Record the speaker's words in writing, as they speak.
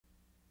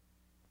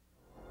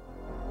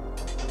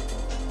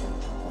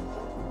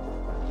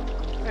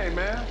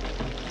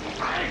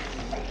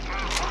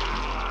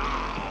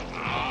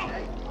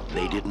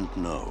didn't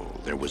know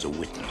there was a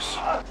witness.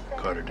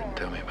 Carter didn't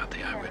tell me about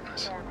the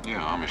eyewitness.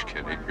 Yeah, Amish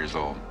kid, 8 years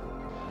old.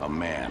 A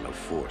man of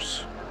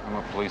force. I'm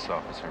a police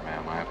officer,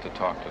 ma'am. I have to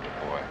talk to the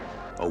boy.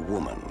 A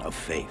woman of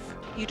faith.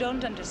 You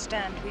don't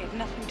understand. We have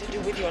nothing to do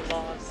with your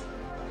laws.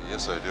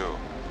 Yes, I do.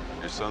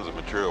 Your son's a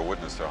material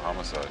witness to a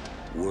homicide.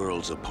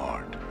 Worlds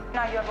apart.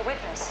 Now you have a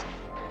witness.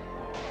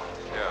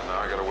 Yeah,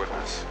 now I got a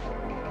witness.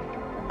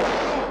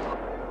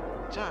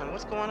 John,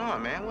 what's going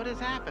on, man? What is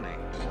happening?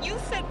 You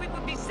said we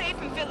would be safe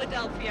in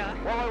Philadelphia.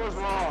 Well, I was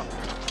wrong.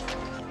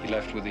 He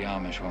left with the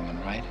Amish woman,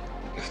 right?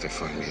 If they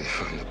find me, they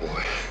find the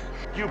boy.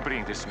 You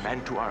bring this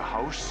man to our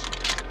house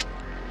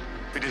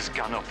with his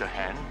gun of the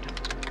hand.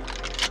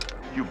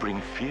 You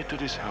bring fear to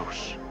this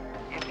house.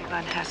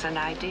 Everyone has an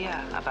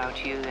idea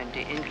about you and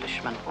the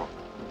Englishman.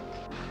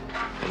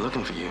 They're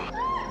looking for you.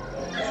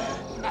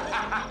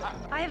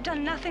 I have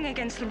done nothing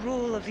against the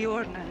rule of the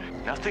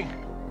ordinance. Nothing?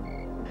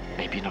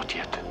 Maybe not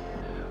yet.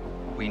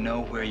 We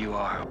know where you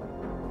are.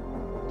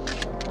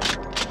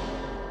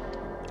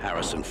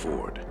 Harrison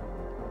Ford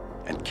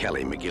and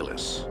Kelley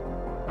McGillis.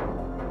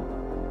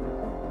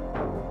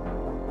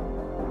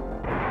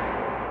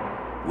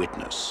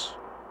 Witness.